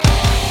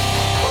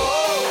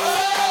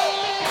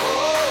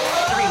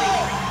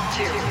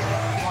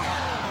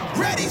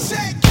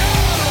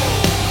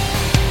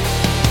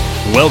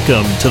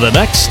Welcome to the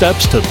Next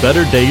Steps to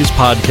Better Days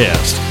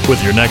podcast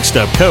with your Next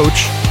Step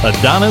coach,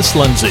 Adonis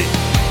Lindsay.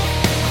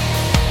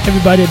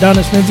 Everybody,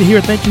 Adonis Lindsay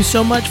here. Thank you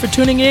so much for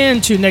tuning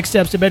in to Next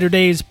Steps to Better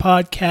Days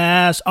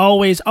podcast.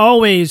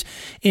 Always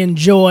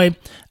enjoy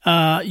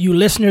you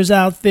listeners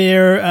out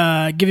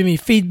there giving me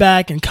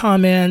feedback and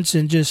comments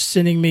and just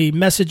sending me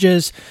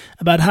messages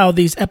about how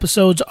these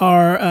episodes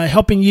are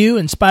helping you,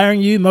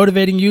 inspiring you,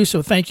 motivating you.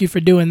 So thank you for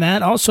doing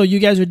that. Also, you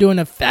guys are doing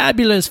a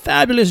fabulous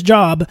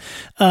job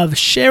of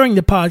sharing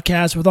the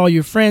podcast with all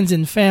your friends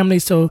and family.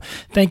 So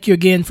thank you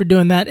again for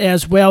doing that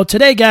as well.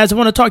 Today, guys, I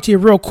want to talk to you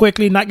real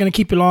quickly. Not going to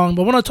keep you long,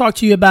 but I want to talk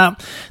to you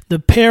about the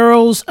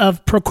perils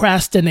of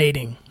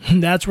procrastinating.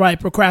 That's right,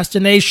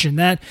 procrastination.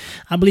 That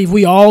I believe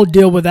we all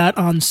deal with that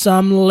on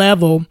some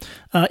level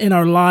in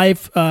our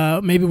life.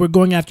 Maybe we're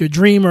going after a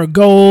dream or a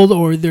goal,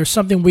 or there's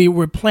something we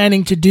were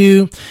planning to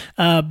do,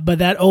 but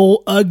that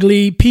old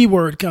ugly P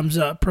word comes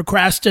up,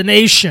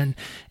 procrastination,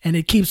 and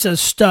it keeps us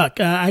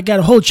stuck. I got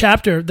a whole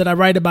chapter that I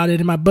write about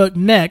it in my book,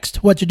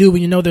 Next, What to Do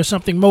When You Know There's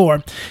Something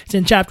More. It's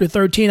in chapter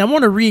 13. I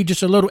want to read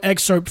just a little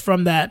excerpt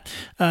from that,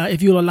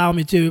 if you'll allow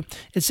me to.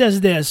 It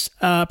says this,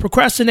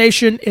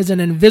 procrastination is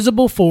an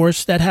invisible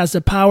force that has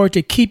the power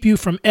to keep you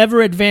from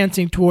ever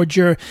advancing towards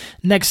your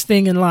next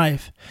thing in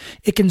life.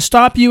 It can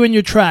stop you in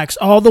your tracks,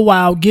 all the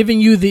while giving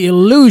you the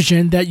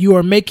illusion that you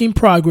are making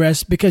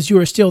progress because you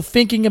are still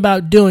thinking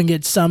about doing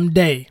it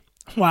someday.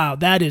 Wow,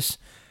 that is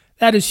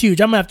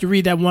huge. I'm going to have to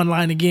read that one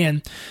line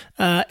again.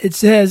 It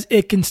says,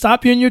 it can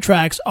stop you in your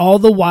tracks, all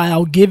the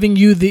while giving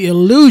you the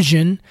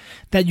illusion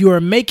that you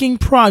are making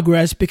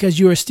progress because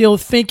you are still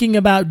thinking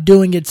about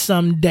doing it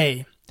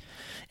someday.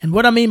 And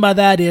what I mean by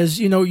that is,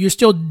 you're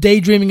still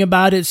daydreaming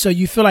about it, so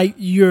you feel like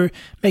you're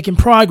making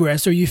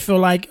progress, or you feel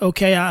like,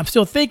 okay, I'm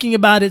still thinking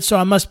about it, so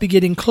I must be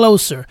getting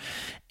closer.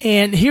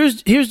 And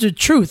here's the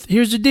truth.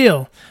 Here's the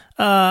deal.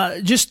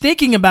 Just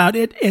thinking about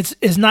it,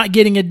 it's not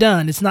getting it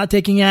done. It's not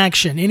taking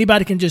action.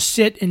 Anybody can just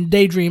sit and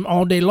daydream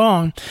all day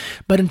long,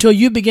 but until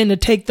you begin to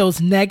take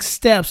those next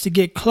steps to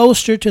get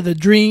closer to the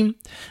dream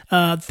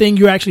thing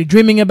you're actually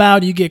dreaming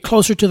about, you get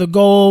closer to the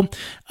goal,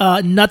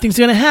 nothing's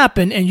going to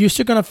happen, and you're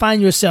still going to find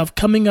yourself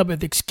coming up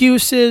with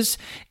excuses,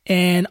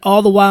 and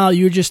all the while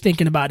you're just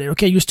thinking about it,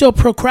 okay? You're still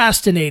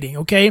procrastinating,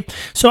 okay?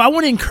 So I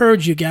want to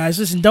encourage you guys,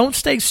 listen, don't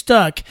stay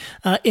stuck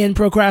in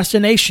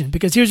procrastination,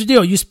 because here's the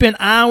deal. You spend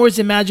hours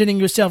imagining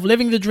yourself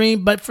living the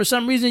dream, but for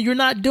some reason you're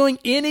not doing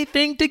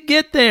anything to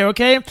get there,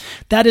 okay?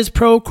 That is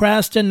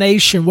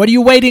procrastination. What are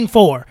you waiting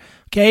for?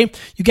 Okay,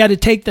 you got to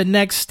take the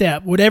next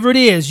step. Whatever it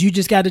is, you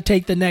just got to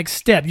take the next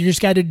step. You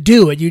just got to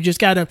do it. You just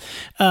got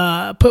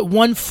to put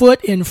one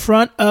foot in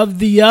front of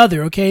the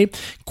other, okay?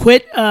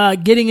 Quit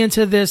getting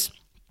into this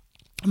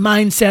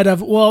mindset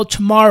of, well,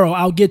 tomorrow,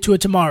 I'll get to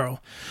it tomorrow.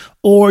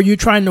 Or you're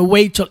trying to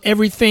wait till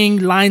everything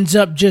lines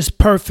up just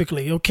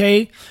perfectly,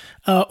 okay?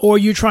 Or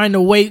you're trying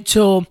to wait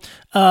till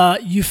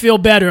you feel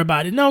better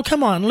about it. No,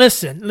 come on,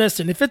 listen.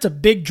 If it's a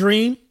big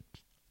dream,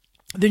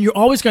 then you're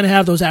always going to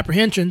have those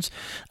apprehensions.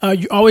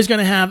 You're always going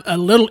to have a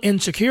little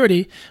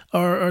insecurity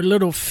or a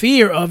little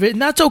fear of it.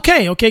 And that's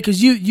okay,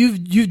 because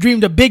you've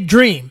dreamed a big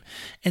dream,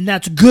 and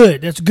that's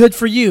good. That's good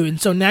for you. And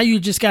so now you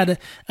just got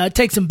to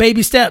take some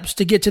baby steps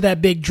to get to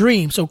that big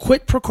dream. So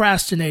quit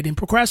procrastinating.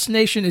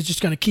 Procrastination is just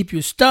going to keep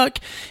you stuck.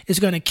 It's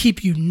going to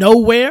keep you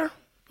nowhere.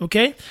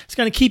 Okay, it's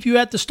going to keep you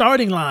at the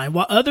starting line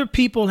while other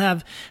people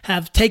have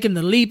taken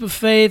the leap of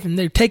faith and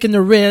they're taking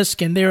the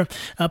risk and they're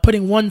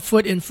putting one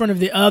foot in front of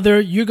the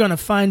other. You're going to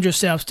find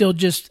yourself still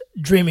just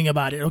dreaming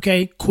about it.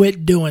 Okay,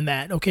 quit doing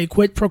that. Okay,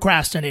 quit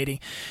procrastinating.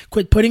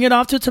 Quit putting it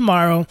off to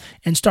tomorrow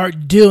and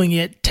start doing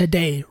it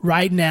today,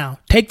 right now.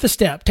 Take the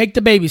step, take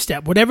the baby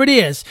step, whatever it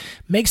is.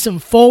 Make some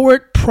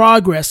forward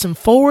progress, some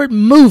forward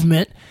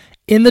movement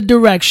in the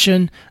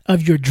direction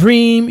of your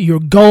dream, your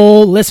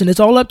goal. Listen,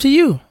 it's all up to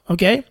you,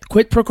 okay?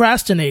 Quit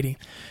procrastinating.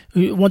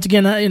 Once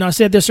again, I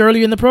said this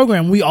earlier in the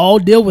program, we all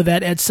deal with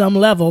that at some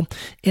level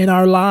in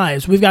our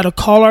lives. We've got to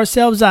call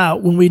ourselves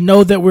out when we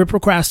know that we're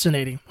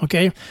procrastinating,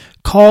 okay?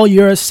 Call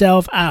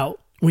yourself out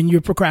when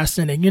you're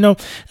procrastinating.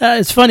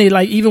 It's funny,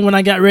 like even when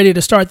I got ready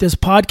to start this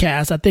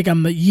podcast, I think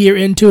I'm a year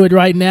into it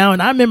right now,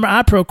 and I remember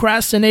I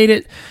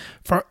procrastinated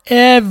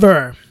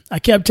forever. I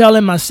kept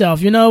telling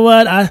myself, you know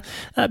what,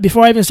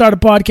 before I even start a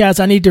podcast,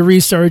 I need to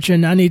research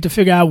and I need to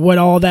figure out what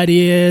all that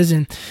is.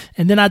 And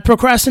then I'd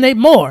procrastinate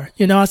more.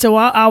 I said,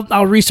 well,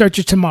 I'll research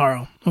it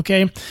tomorrow.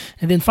 Okay.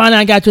 And then finally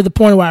I got to the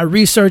point where I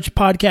researched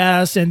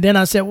podcasts, and then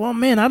I said, well,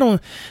 man, I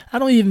don't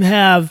even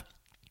have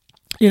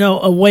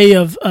a way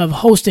of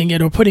hosting it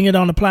or putting it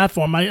on a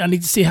platform. I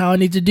need to see how I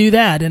need to do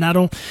that, and I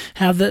don't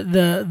have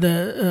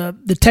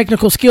the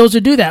technical skills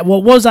to do that.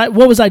 What was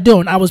I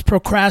doing? I was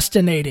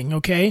procrastinating.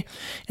 Okay,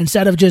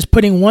 instead of just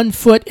putting one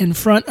foot in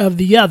front of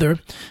the other,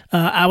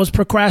 I was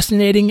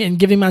procrastinating and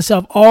giving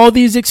myself all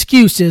these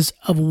excuses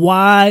of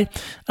why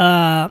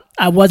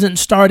I wasn't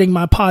starting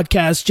my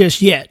podcast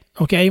just yet.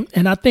 Okay,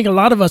 and I think a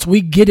lot of us,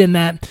 we get in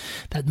that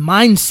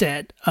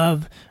mindset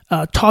of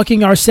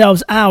talking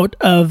ourselves out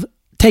of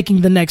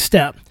taking the next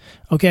step.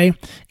 Okay.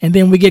 And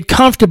then we get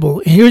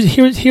comfortable.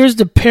 Here's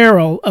the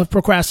peril of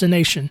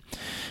procrastination.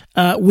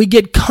 We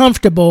get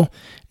comfortable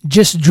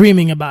just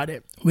dreaming about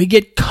it. We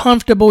get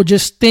comfortable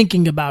just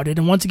thinking about it.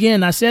 And once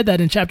again, I said that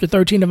in chapter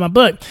 13 of my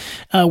book.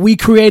 We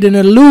create an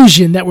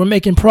illusion that we're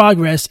making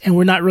progress and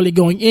we're not really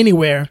going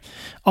anywhere.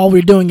 All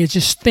we're doing is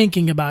just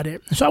thinking about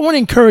it. So I want to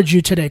encourage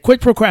you today, quit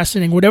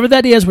procrastinating, whatever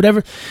that is,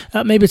 whatever,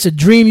 maybe it's a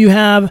dream you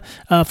have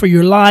for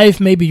your life,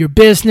 maybe your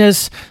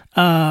business,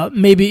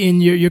 maybe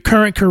in your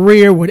current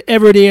career,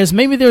 whatever it is.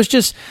 Maybe there's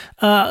just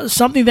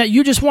something that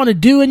you just want to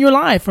do in your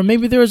life, or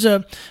maybe there's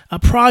a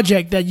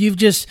project that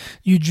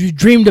you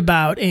dreamed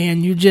about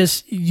and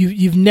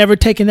you've never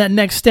taken that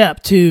next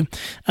step to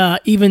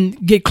even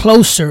get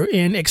closer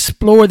and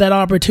explore that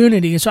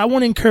opportunity. And so I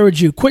want to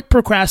encourage you, quit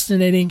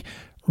procrastinating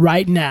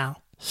right now.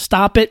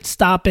 Stop it,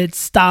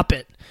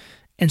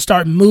 and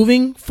start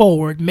moving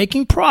forward,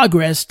 making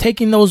progress,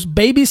 taking those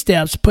baby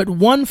steps, put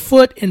one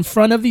foot in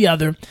front of the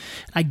other.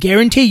 I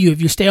guarantee you, if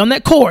you stay on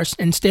that course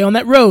and stay on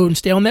that road and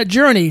stay on that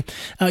journey,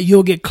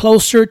 you'll get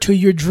closer to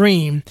your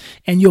dream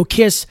and you'll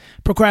kiss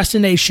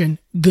procrastination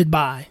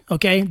goodbye.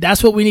 Okay?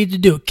 That's what we need to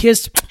do.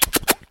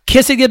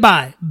 Kiss it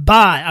goodbye.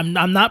 Bye.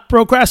 I'm not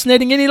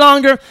procrastinating any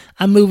longer.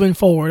 I'm moving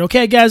forward.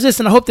 Okay, guys,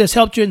 listen, I hope this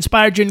helped you,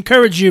 inspired you,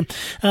 encouraged you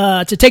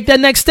to take that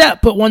next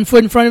step. Put one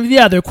foot in front of the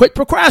other. Quit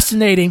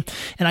procrastinating.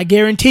 And I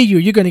guarantee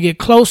you're going to get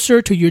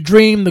closer to your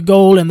dream, the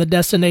goal, and the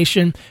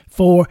destination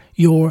for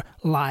your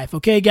life.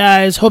 Okay,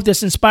 guys, hope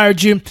this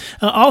inspired you.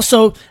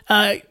 Also,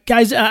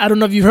 guys, I don't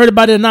know if you've heard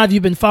about it or not. If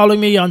you've been following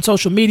me on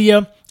social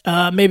media,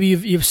 maybe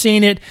you've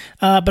seen it,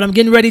 but I'm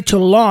getting ready to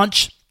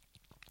launch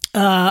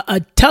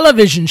a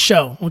television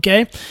show.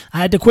 Okay. I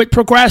had to quit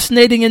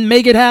procrastinating and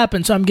make it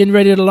happen. So I'm getting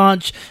ready to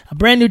launch a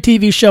brand new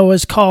TV show.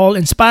 It's called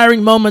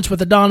Inspiring Moments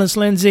with Adonis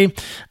Lindsay.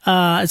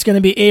 It's going to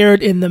be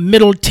aired in the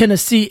Middle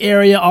Tennessee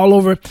area, all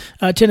over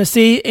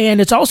Tennessee. And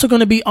it's also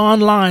going to be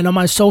online on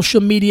my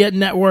social media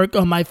network,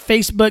 on my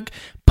Facebook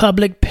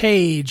public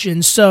page.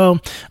 And so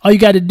all you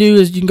got to do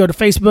is you can go to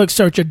Facebook,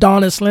 search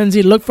Adonis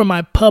Lindsay, look for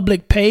my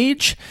public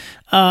page,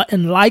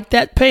 and like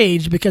that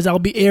page, because I'll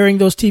be airing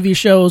those TV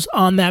shows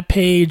on that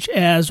page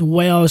as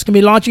well. It's going to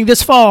be launching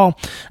this fall.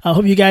 I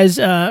hope you guys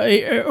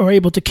are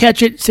able to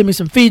catch it. Send me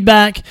some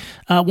feedback.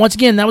 Once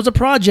again, that was a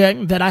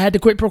project that I had to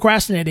quit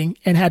procrastinating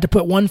and had to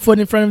put one foot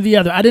in front of the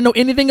other. I didn't know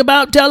anything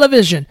about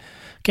television.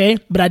 Okay,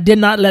 but I did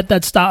not let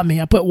that stop me.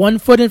 I put one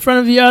foot in front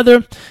of the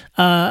other.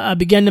 I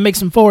began to make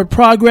some forward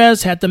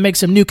progress, had to make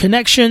some new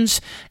connections,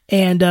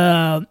 and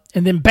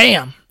then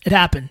bam, it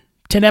happened.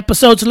 10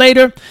 episodes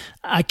later,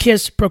 I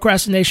kissed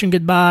procrastination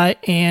goodbye,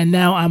 and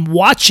now I'm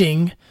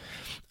watching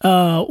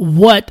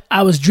what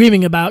I was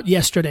dreaming about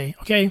yesterday.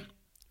 Okay,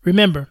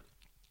 remember,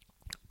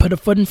 put a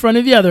foot in front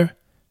of the other,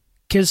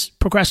 kiss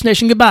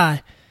procrastination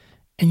goodbye,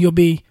 and you'll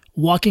be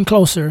walking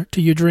closer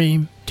to your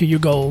dream, to your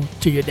goal,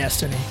 to your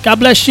destiny. God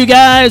bless you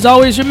guys.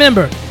 Always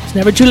remember, it's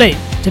never too late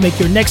to make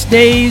your next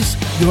days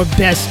your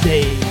best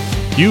days.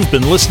 You've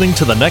been listening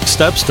to the Next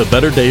Steps to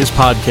Better Days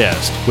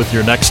podcast with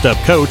your Next Step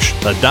coach,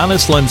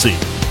 Adonis Lindsay.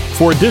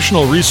 For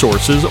additional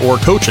resources or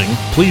coaching,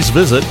 please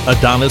visit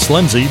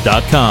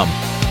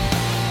AdonisLindsay.com.